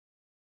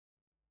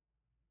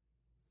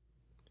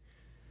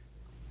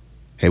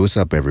Hey, what's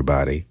up,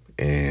 everybody?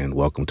 And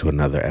welcome to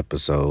another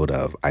episode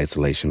of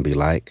Isolation Be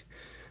Like.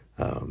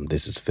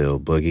 This is Phil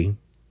Boogie,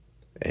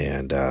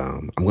 and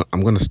I'm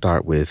going to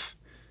start with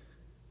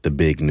the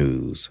big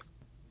news.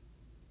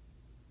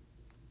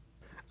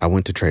 I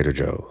went to Trader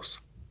Joe's.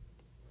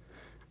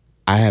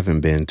 I haven't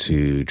been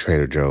to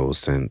Trader Joe's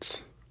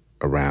since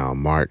around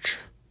March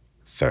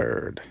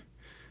 3rd.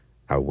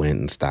 I went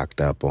and stocked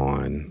up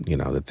on,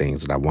 the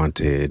things that I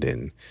wanted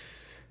and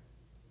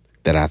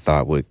that I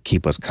thought would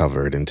keep us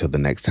covered until the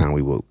next time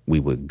we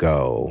would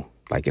go,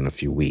 like in a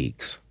few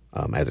weeks.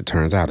 As it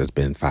turns out, it's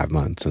been 5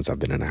 months since I've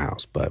been in the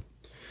house, but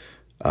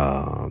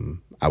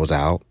I was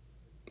out,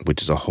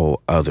 which is a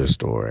whole other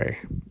story.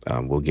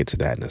 We'll get to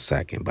that in a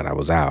second, but I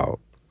was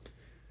out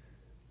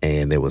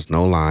and there was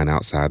no line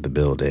outside the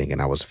building,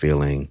 and I was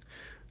feeling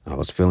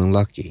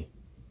lucky.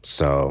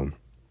 So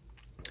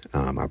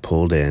I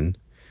pulled in,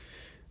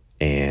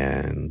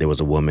 and there was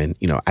a woman.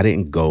 I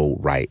didn't go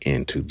right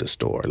into the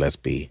store. Let's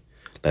be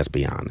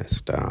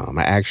honest. I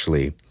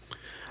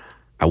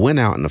went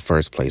out in the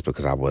first place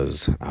because I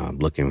was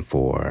looking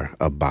for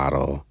a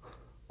bottle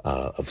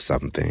of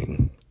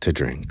something to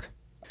drink,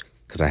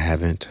 because I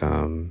haven't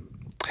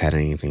had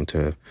anything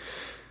to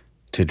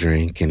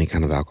drink, any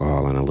kind of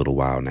alcohol, in a little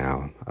while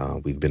now.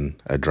 We've been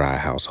a dry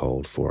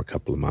household for a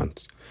couple of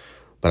months,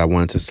 but I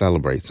wanted to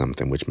celebrate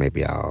something, which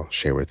maybe I'll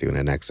share with you in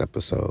the next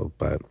episode.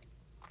 But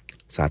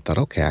so I thought,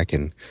 okay, I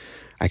can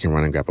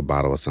run and grab a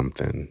bottle of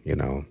something.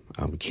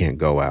 We can't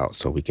go out,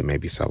 so we can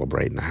maybe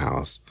celebrate in the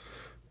house.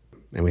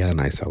 And we had a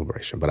nice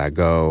celebration. But I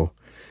go,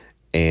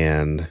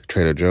 and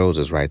Trader Joe's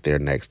is right there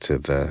next to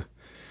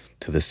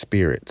the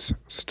spirits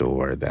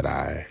store that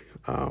I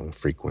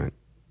frequent.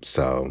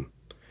 So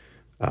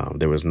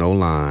there was no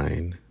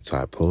line, so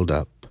I pulled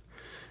up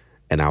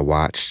and I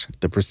watched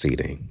the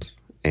proceedings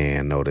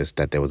and noticed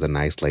that there was a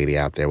nice lady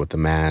out there with a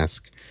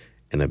mask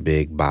and a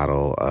big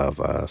bottle of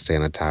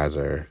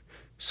sanitizer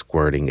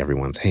squirting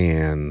everyone's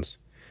hands.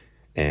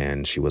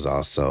 And she was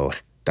also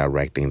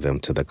directing them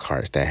to the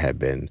carts that had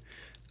been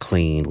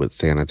cleaned with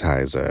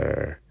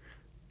sanitizer.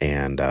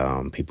 And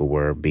people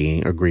were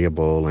being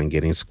agreeable and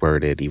getting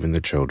squirted, even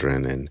the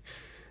children,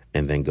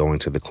 and then going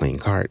to the clean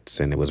carts.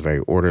 And it was very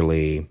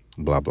orderly,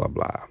 blah, blah,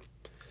 blah.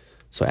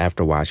 So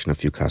after watching a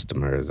few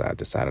customers, I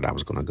decided I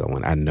was going to go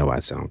in. I know I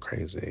sound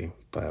crazy,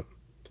 but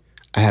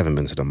I haven't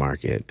been to the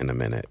market in a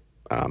minute.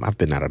 I've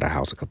been out of the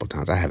house a couple of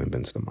times. I haven't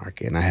been to the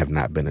market, and I have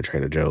not been to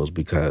Trader Joe's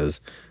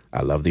because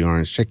I love the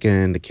orange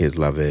chicken. The kids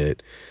love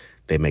it.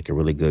 They make a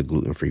really good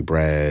gluten-free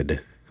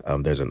bread.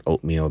 There's an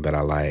oatmeal that I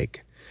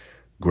like.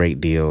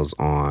 Great deals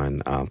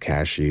on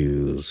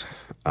cashews.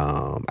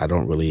 I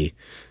don't really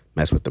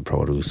mess with the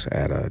produce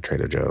at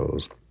Trader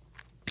Joe's.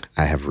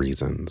 I have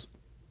reasons,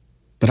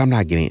 but I'm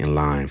not getting in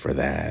line for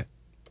that.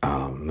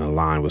 The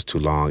line was too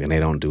long, and they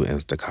don't do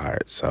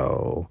Instacart.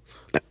 So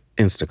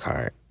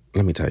Instacart,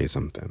 let me tell you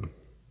something.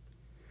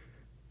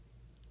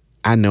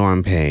 I know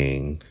I'm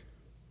paying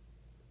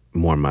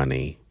more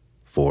money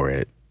for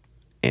it,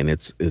 and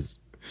it's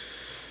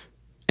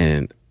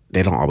and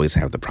they don't always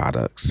have the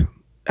products.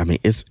 I mean,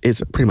 it's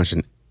pretty much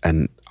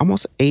an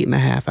almost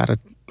 8.5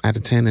 out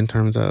of 10 in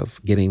terms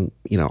of getting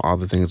all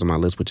the things on my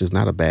list, which is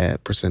not a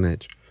bad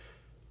percentage.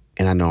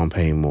 And I know I'm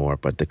paying more,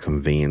 but the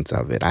convenience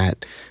of it, I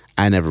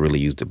never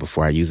really used it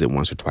before. I used it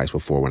once or twice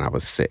before when I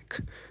was sick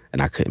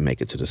and I couldn't make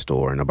it to the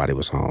store and nobody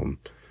was home.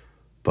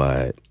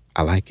 But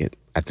I like it.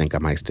 I think I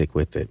might stick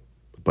with it.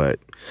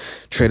 But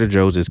Trader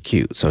Joe's is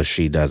cute, so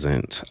she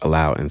doesn't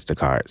allow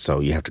Instacart,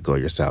 so you have to go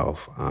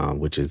yourself,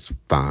 which is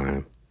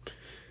fine.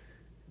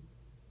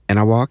 And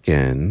I walk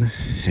in,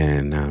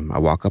 and I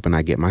walk up and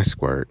I get my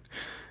squirt,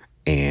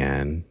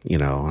 and,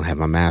 I have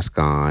my mask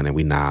on, and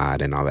we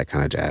nod and all that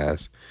kind of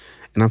jazz.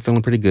 And I'm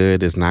feeling pretty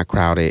good. It's not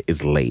crowded.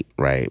 It's late,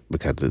 right?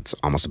 Because it's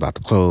almost about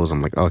to close.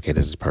 I'm like, okay,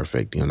 this is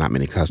perfect. Not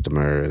many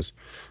customers.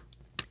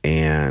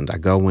 And I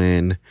go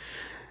in,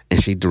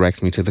 and she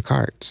directs me to the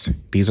carts.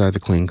 These are the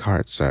clean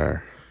carts,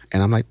 sir.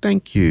 And I'm like,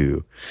 thank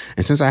you.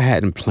 And since I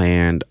hadn't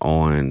planned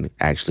on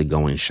actually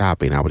going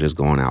shopping, I was just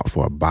going out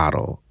for a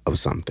bottle of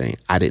something.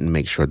 I didn't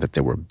make sure that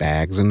there were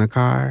bags in the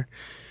car,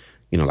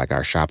 like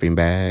our shopping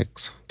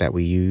bags that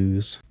we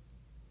use.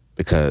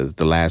 Because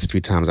the last few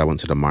times I went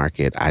to the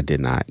market, I did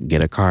not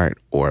get a cart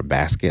or a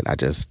basket. I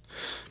just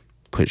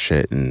put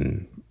shit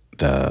in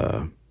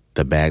the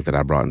bag that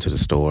I brought into the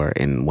store.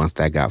 And once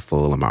that got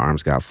full and my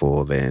arms got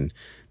full, then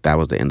that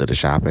was the end of the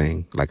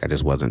shopping. Like, I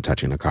just wasn't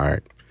touching the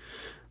cart.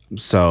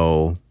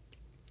 So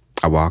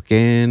I walk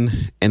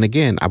in, and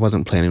again, I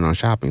wasn't planning on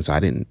shopping, so I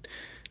didn't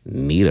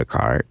need a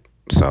cart.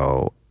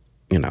 So,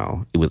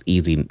 it was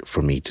easy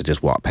for me to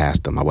just walk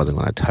past them. I wasn't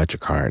going to touch a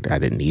cart. I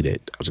didn't need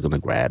it. I was going to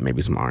grab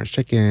maybe some orange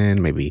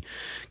chicken, maybe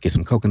get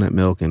some coconut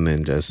milk, and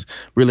then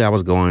I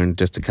was going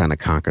just to kind of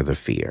conquer the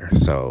fear.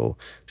 So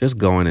just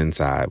going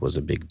inside was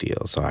a big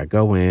deal. So I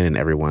go in, and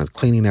everyone's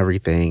cleaning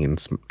everything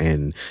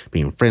and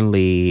being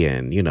friendly,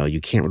 and,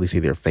 you can't really see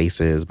their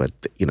faces, but,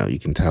 you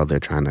can tell they're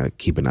trying to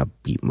keep an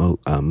upbeat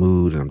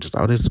mood. And I'm just,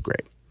 oh, this is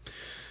great.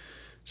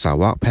 So I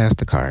walk past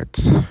the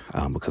carts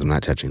because I'm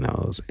not touching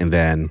those. And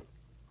then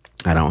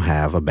I don't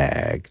have a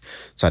bag.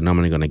 So I know I'm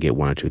only going to get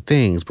one or two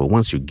things. But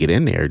once you get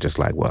in there, just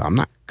like, well, I'm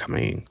not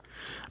coming.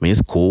 I mean,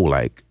 it's cool.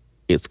 Like,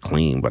 it's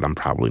clean, but I'm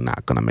probably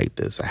not going to make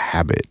this a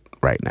habit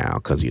right now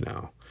because,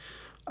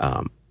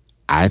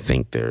 I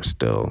think there's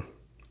still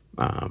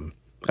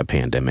a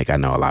pandemic. I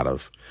know a lot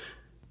of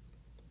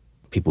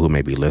people who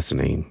may be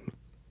listening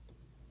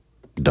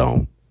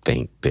don't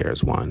think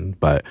there's one,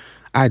 but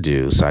I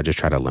do. So I just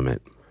try to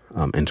limit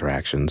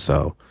interaction.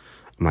 So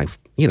I'm like,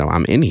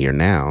 I'm in here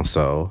now.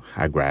 So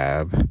I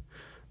grab,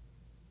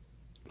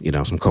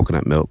 some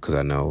coconut milk because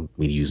I know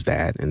we use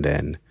that. And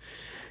then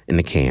in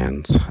the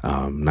cans,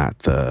 not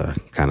the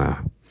kind of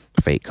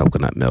fake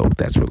coconut milk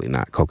that's really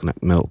not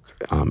coconut milk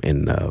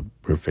in the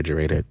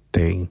refrigerated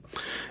thing.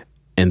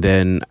 And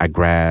then I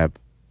grab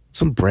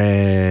some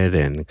bread,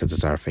 and because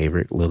it's our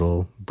favorite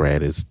little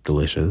bread, is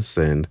delicious.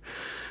 And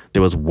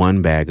there was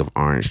one bag of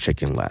orange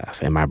chicken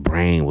left, and my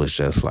brain was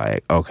just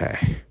like,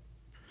 okay.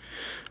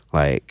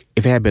 Like,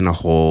 if it had been a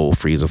whole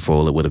freezer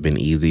full, it would have been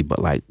easy. But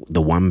like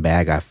the one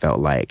bag, I felt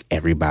like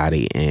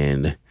everybody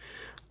in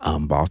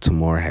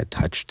Baltimore had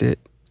touched it,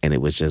 and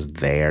it was just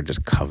there,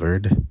 just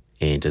covered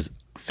in just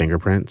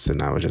fingerprints.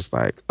 And I was just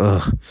like,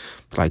 ugh,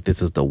 like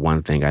this is the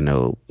one thing I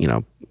know,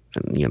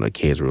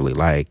 kids really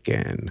like.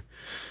 And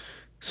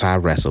so I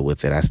wrestled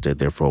with it. I stood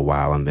there for a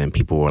while, and then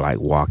people were like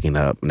walking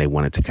up and they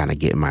wanted to kind of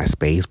get in my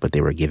space, but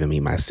they were giving me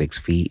my 6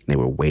 feet and they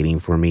were waiting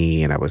for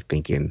me. And I was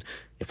thinking,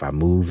 if I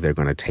move, they're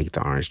going to take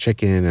the orange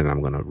chicken and I'm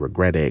going to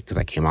regret it because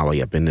I came all the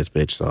way up in this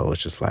bitch. So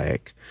it's just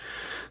like,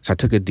 so I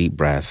took a deep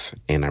breath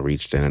and I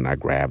reached in and I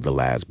grabbed the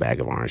last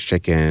bag of orange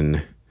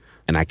chicken,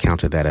 and I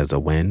counted that as a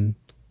win,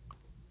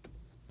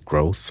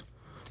 growth.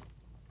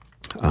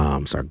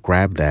 So I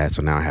grabbed that.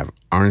 So now I have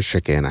orange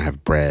chicken, I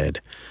have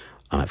bread,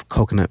 I have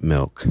coconut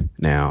milk.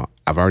 Now,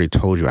 I've already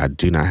told you I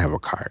do not have a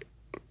cart,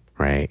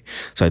 right?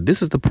 So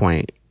this is the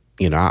point,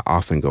 I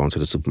often go into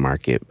the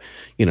supermarket,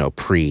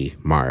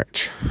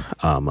 pre-March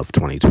of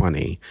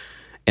 2020.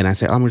 And I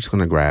say, oh, I'm just going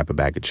to grab a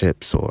bag of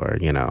chips or,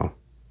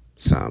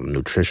 some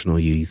nutritional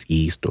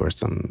yeast or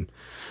some,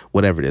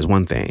 whatever it is,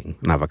 one thing,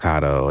 an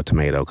avocado, a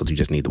tomato, because you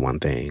just need the one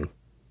thing,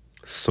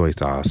 soy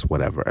sauce,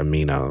 whatever,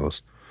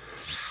 aminos.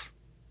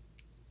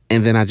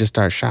 And then I just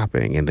start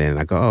shopping, and then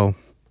I go, oh,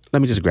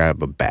 let me just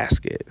grab a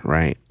basket,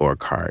 right? Or a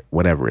cart,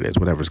 whatever it is,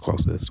 whatever's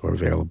closest or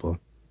available.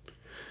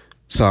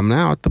 So I'm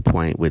now at the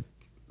point with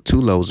 2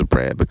 loaves of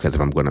bread, because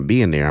if I'm going to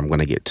be in there, I'm going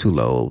to get 2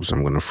 loaves.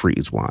 I'm going to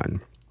freeze one.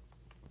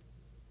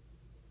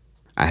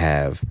 I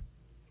have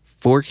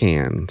 4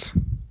 cans,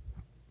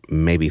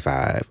 maybe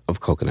 5,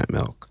 of coconut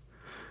milk.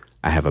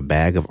 I have a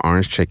bag of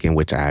orange chicken,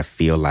 which I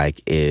feel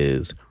like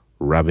is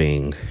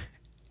rubbing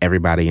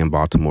everybody in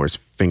Baltimore's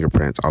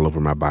fingerprints all over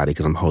my body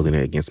because I'm holding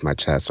it against my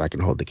chest so I can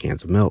hold the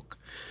cans of milk.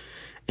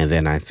 And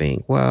then I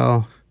think,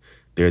 well,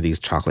 there are these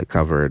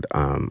chocolate-covered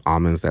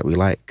almonds that we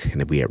like,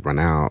 and if we run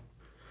out,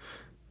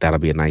 that'll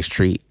be a nice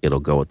treat. It'll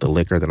go with the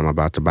liquor that I'm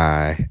about to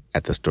buy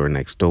at the store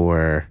next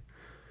door.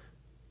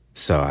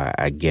 So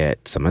I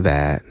get some of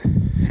that,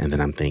 and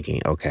then I'm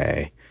thinking,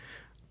 okay,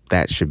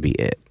 that should be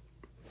it.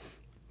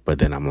 But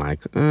then I'm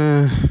like,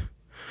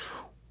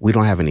 we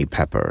don't have any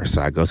pepper.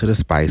 So I go to the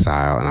spice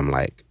aisle, and I'm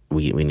like,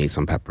 we need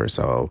some pepper.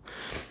 So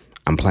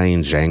I'm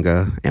playing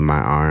Jenga in my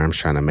arms,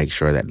 trying to make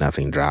sure that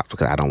nothing drops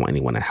because I don't want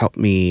anyone to help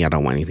me. I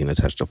don't want anything to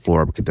touch the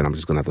floor because then I'm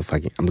just going to have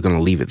to I'm going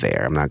to leave it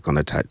there. I'm not going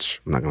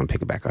to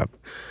pick it back up.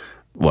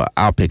 Well,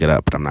 I'll pick it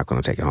up, but I'm not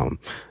going to take it home.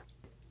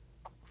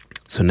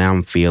 So now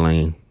I'm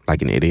feeling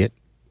like an idiot.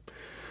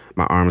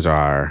 My arms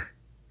are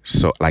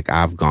so, like,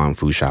 I've gone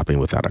food shopping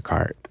without a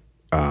cart,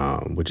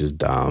 which is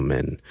dumb,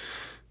 and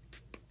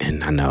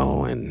I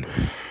know, and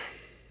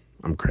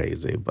I'm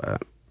crazy,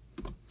 but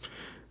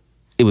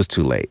it was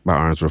too late. My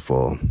arms were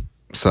full.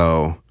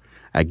 So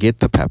I get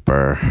the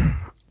pepper, and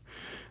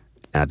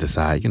I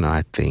decide,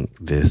 I think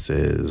this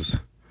is,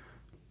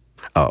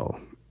 and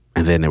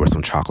then there were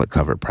some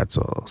chocolate-covered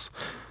pretzels.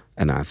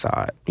 And I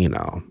thought,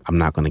 I'm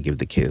not going to give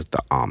the kids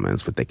the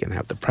almonds, but they can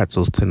have the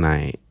pretzels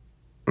tonight.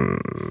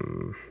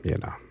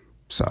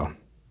 So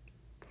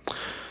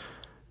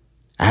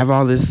I have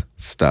all this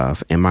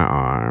stuff in my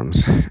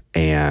arms,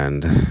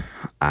 and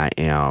I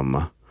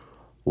am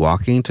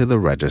walking to the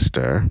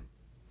register,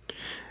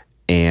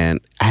 and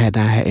I had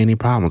not had any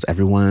problems.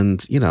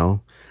 Everyone's,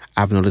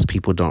 I've noticed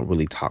people don't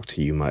really talk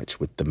to you much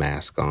with the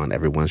mask on.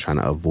 Everyone's trying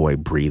to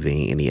avoid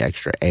breathing any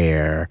extra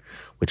air,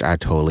 which I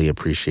totally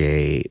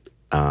appreciate.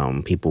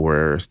 People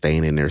were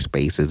staying in their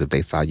spaces. If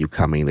they saw you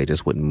coming, they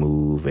just wouldn't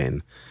move.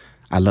 And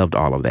I loved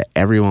all of that.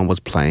 Everyone was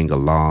playing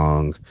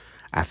along.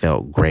 I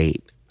felt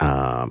great.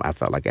 I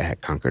felt like I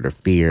had conquered a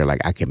fear.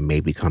 Like I could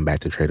maybe come back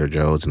to Trader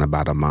Joe's in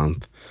about a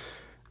month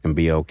and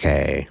be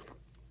okay.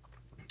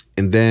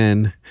 And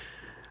then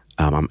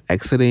I'm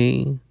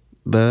exiting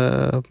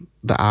the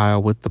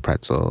aisle with the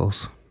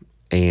pretzels,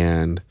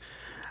 and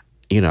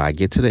I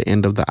get to the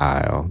end of the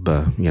aisle,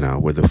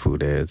 where the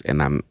food is,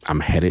 and I'm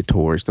headed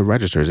towards the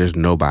registers. There's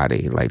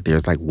nobody. Like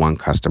there's like one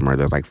customer.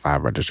 There's like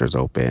 5 registers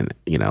open.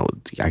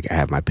 I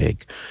have my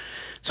pick.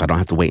 So I don't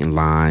have to wait in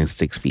line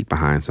 6 feet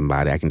behind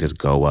somebody. I can just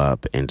go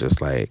up and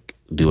just like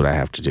do what I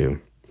have to do.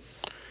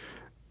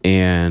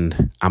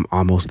 And I'm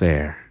almost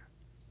there.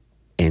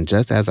 And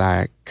just as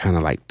I kind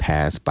of like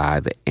pass by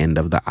the end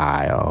of the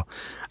aisle,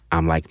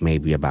 I'm like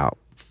maybe about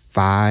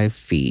 5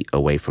 feet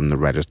away from the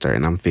register,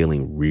 and I'm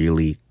feeling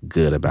really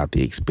good about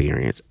the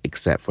experience,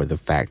 except for the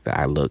fact that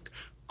I look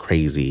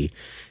crazy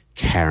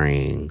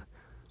carrying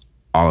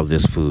all of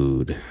this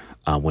food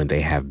when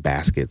they have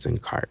baskets and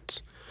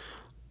carts.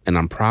 And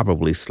I'm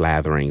probably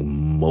slathering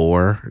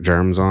more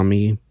germs on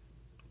me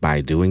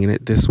by doing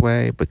it this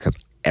way because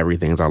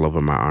everything's all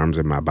over my arms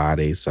and my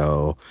body.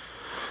 So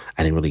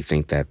I didn't really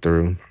think that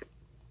through.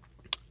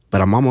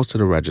 But I'm almost to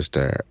the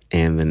register,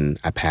 and then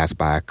I passed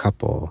by a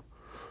couple.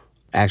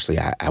 Actually,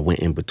 I went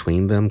in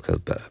between them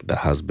because the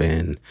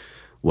husband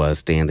was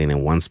standing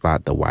in one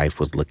spot. The wife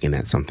was looking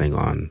at something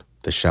on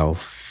the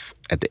shelf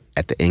at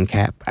the end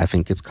cap, I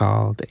think it's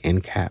called, the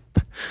end cap.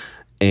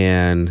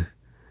 And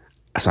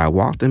so I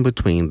walked in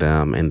between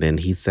them, and then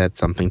he said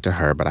something to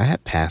her, but I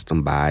had passed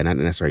him by, and I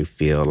didn't necessarily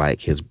feel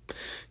like his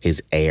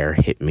air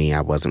hit me.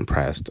 I wasn't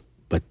pressed.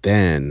 But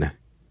then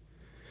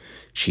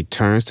she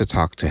turns to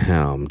talk to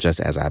him just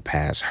as I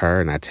pass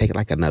her, and I take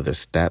like another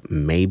step,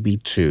 maybe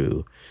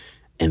two,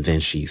 and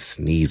then she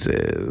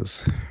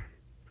sneezes.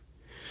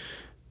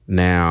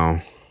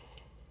 Now,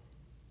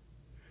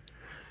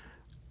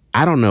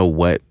 I don't know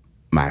what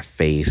my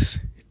face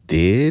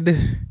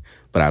did,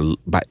 but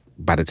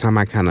by the time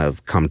I kind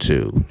of come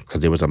to,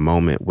 because there was a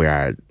moment where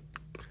I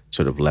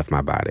sort of left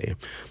my body,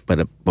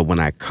 but when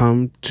I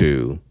come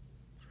to,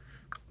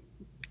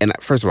 and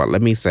first of all,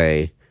 let me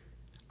say,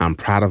 I'm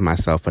proud of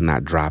myself for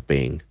not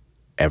dropping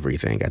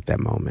everything at that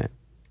moment.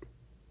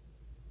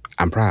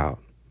 I'm proud.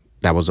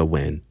 That was a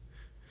win.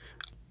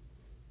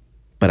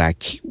 But I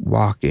keep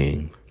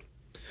walking,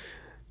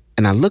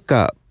 and I look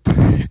up,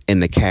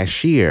 and the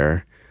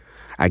cashier,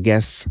 I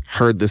guess,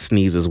 heard the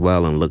sneeze as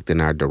well and looked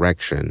in our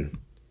direction,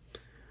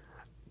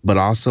 but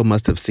also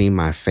must have seen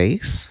my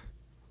face,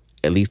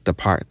 at least the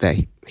part that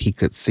he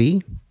could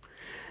see.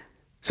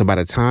 So by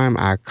the time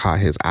I caught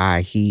his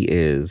eye, he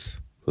is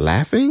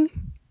laughing,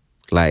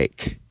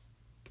 like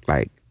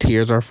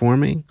tears are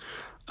forming,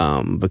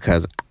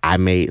 because I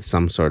made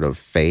some sort of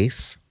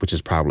face, which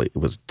is it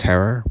was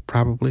terror,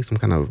 probably some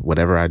kind of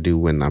whatever I do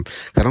when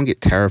cause I don't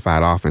get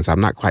terrified often, so I'm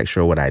not quite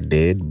sure what I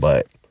did,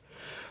 but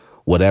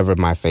whatever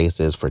my face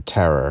is for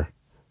terror,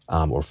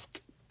 or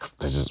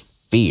just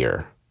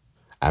fear,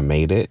 I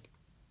made it,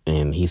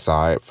 and he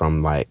saw it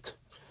from like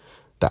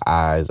the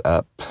eyes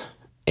up,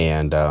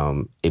 and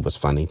it was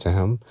funny to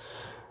him.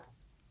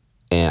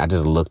 And I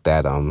just looked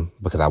at him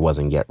because I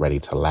wasn't yet ready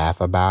to laugh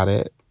about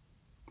it.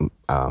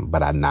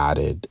 But I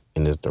nodded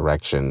in his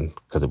direction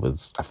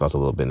because I felt a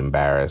little bit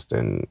embarrassed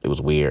and it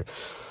was weird.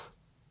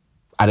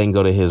 I didn't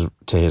go to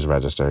his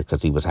register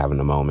because he was having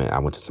a moment. I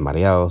went to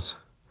somebody else,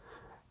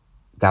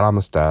 got all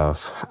my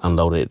stuff,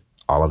 unloaded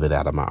all of it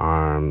out of my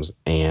arms,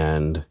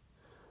 and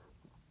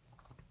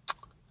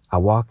I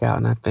walk out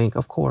and I think,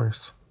 of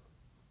course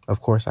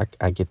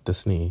I get the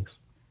sneeze,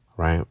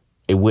 right?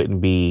 It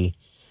wouldn't be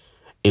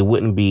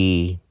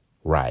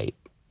right?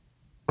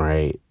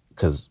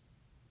 Because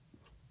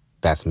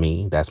that's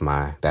me. That's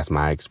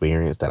my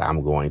experience, that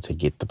I'm going to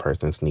get the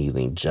person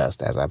sneezing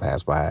just as I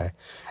pass by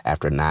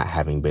after not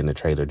having been to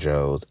Trader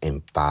Joe's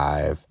in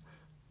 5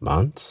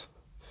 months.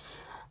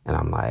 And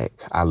I'm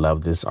like, I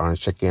love this orange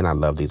chicken. I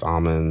love these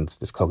almonds.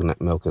 This coconut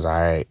milk is all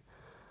right.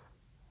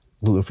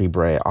 Gluten-free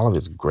bread, all of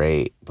it's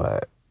great.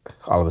 But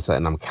all of a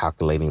sudden I'm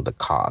calculating the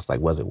cost. Like,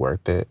 was it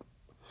worth it?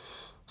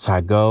 So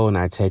I go and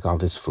I take all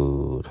this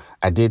food.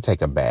 I did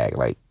take a bag.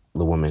 Like,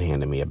 the woman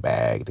handed me a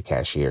bag. The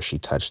cashier, she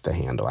touched the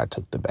handle. I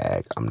took the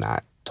bag. I'm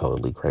not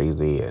totally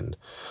crazy. And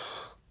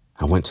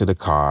I went to the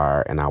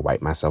car and I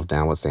wiped myself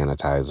down with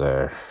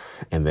sanitizer.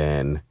 And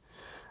then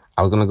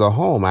I was going to go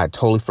home. I had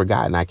totally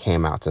forgotten I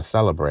came out to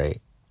celebrate.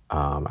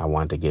 I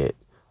wanted to get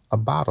a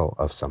bottle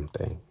of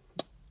something.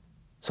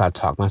 So I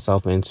talked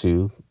myself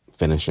into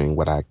finishing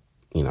what I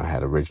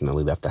had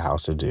originally left the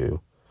house to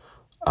do.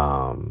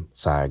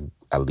 So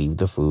I leave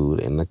the food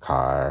in the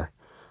car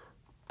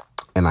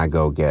and I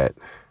go get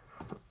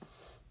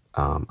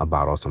a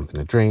bottle of something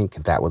to drink.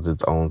 That was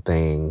its own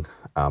thing.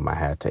 I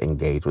had to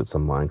engage with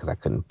someone because I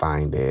couldn't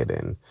find it,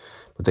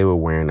 but they were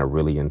wearing a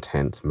really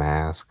intense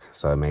mask,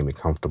 so it made me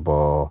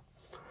comfortable.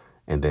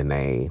 And then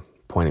they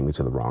pointed me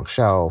to the wrong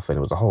shelf, and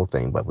it was a whole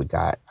thing. But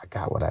I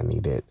got what I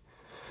needed,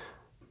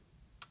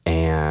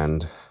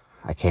 and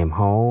I came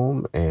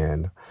home,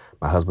 and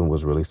my husband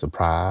was really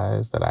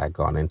surprised that I had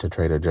gone into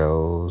Trader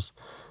Joe's.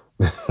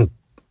 It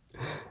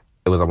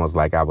was almost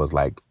like I was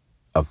like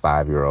a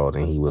 5-year-old,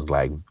 and he was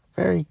like,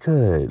 very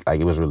good.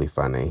 Like, it was really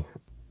funny.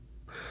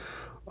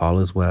 All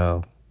is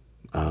well.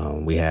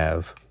 We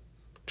have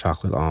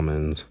chocolate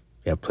almonds.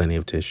 We have plenty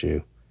of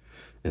tissue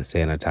and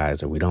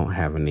sanitizer. We don't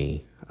have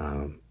any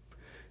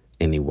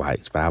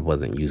wipes, but I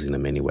wasn't using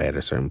them anyway. At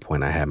a certain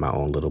point, I had my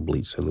own little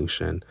bleach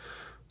solution.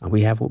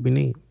 We have what we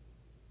need.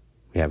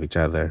 We have each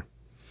other.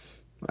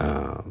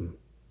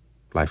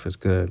 Life is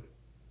good.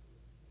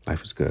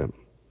 Life is good.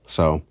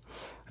 So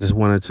I just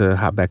wanted to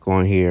hop back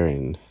on here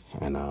and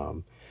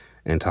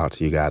talk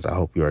to you guys. I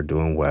hope you are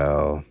doing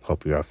well.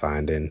 Hope you are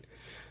finding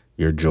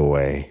your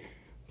joy,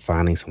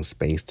 finding some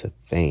space to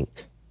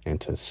think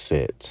and to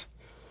sit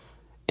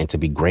and to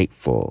be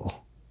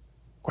grateful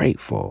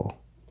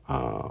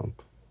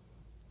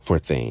for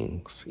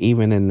things.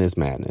 Even in this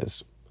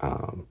madness,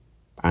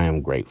 I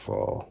am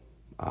grateful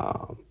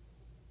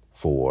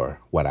for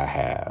what I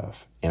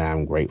have. And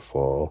I'm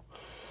grateful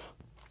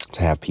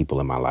to have people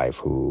in my life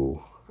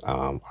who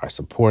are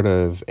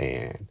supportive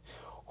and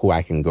who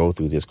I can go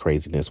through this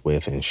craziness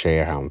with and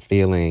share how I'm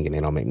feeling, and they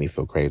don't make me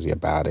feel crazy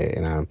about it.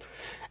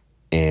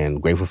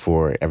 And grateful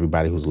for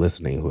everybody who's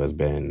listening, who has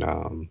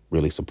been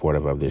really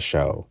supportive of this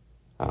show,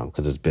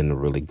 because it's been a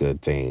really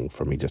good thing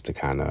for me just to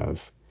kind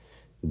of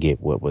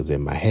get what was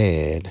in my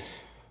head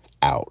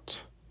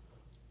out.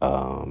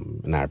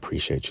 And I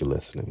appreciate you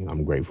listening.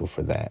 I'm grateful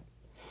for that.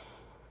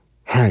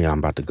 All right, y'all, I'm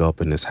about to go up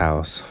in this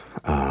house.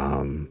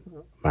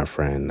 My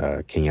friend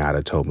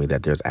Kenyatta told me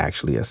that there's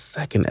actually a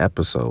second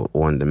episode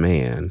on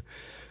demand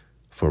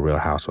for Real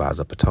Housewives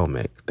of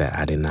Potomac that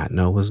I did not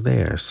know was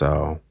there.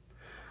 So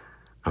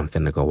I'm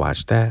finna go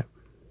watch that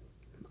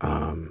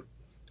and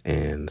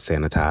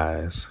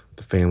sanitize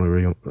the family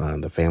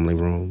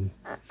room,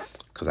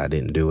 because I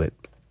didn't do it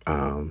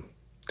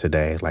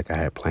today like I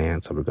had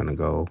planned. So we're gonna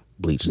go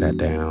bleach that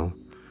down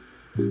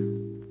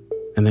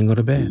and then go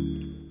to bed.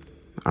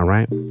 All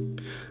right.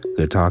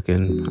 Good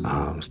talking.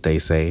 Stay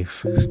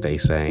safe. Stay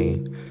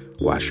sane.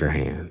 Wash your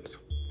hands.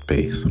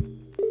 Peace.